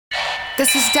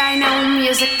This is Dino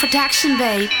Music Production,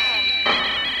 babe.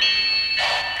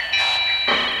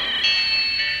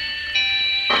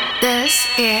 This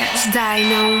is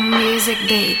Dino Music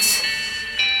Beats.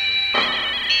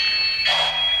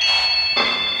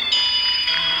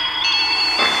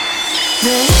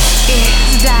 This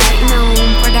is Dino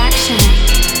Production.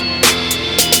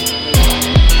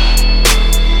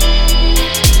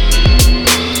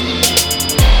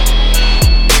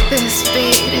 This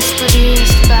beat is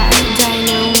produced by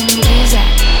Dino Music.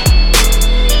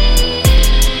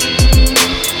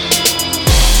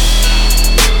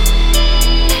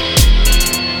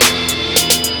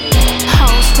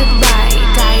 Hosted by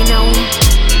Dino.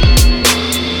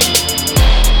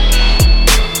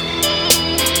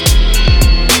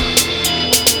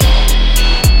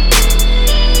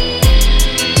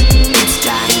 It's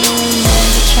Dino on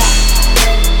the track.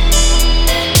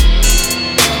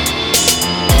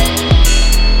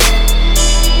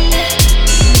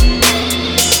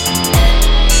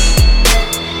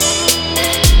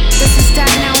 This is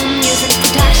Dino Music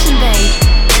Production, babe.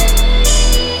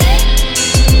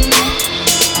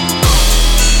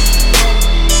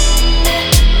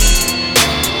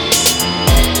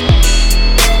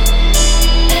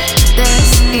 This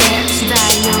is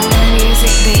Dino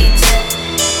Music Beats.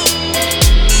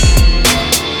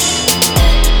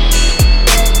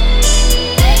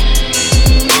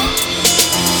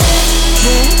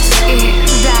 This is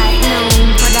Dino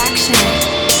Production.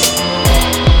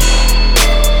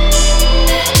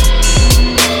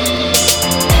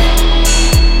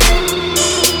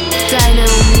 Dino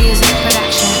Music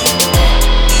Production.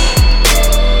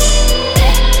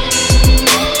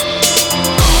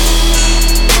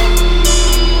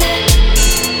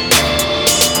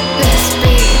 This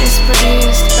beat is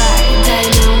produced by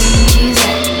Dino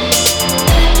Music.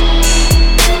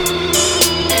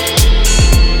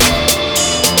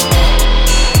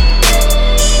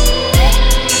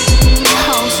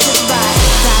 Hosted by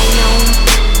Dino.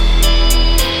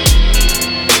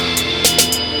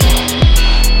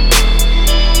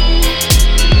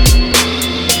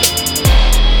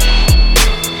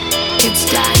 It's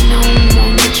Dino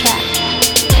on the track.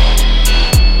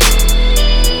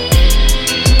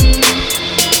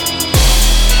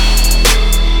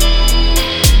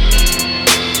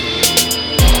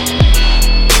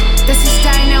 This is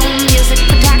Dino Music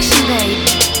Production, babe.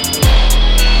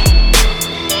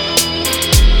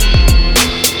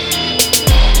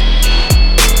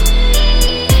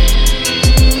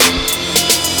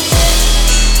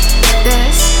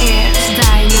 This is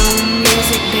Dino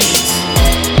Music Beats.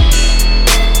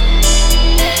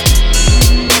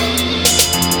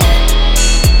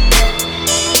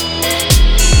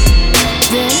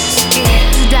 This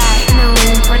is Dino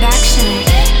Production.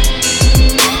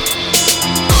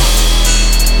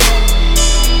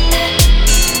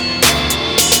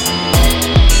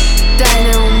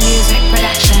 Dino Music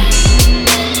Production.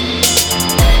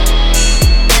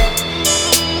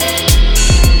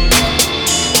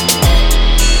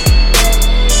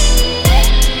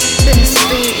 This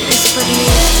beat is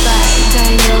produced by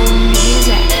Dino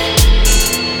Music.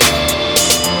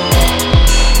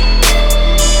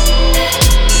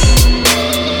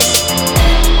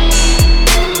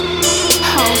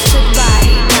 Hosted by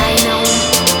Dino.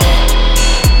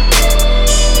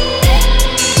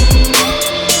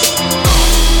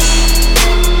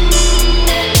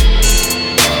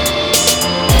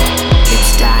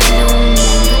 It's Dino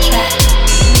on the track.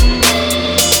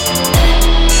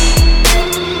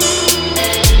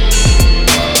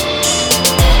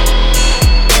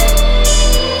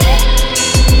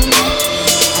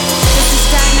 This is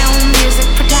Dino Music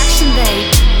Production, babe.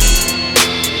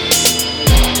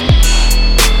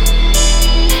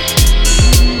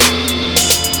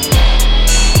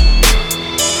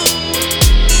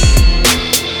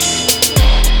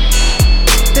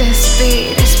 This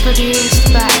beat is produced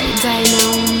by Dino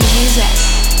Music.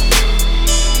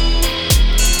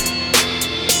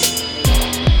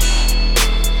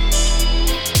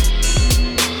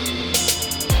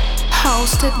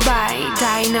 Hosted by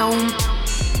Dino.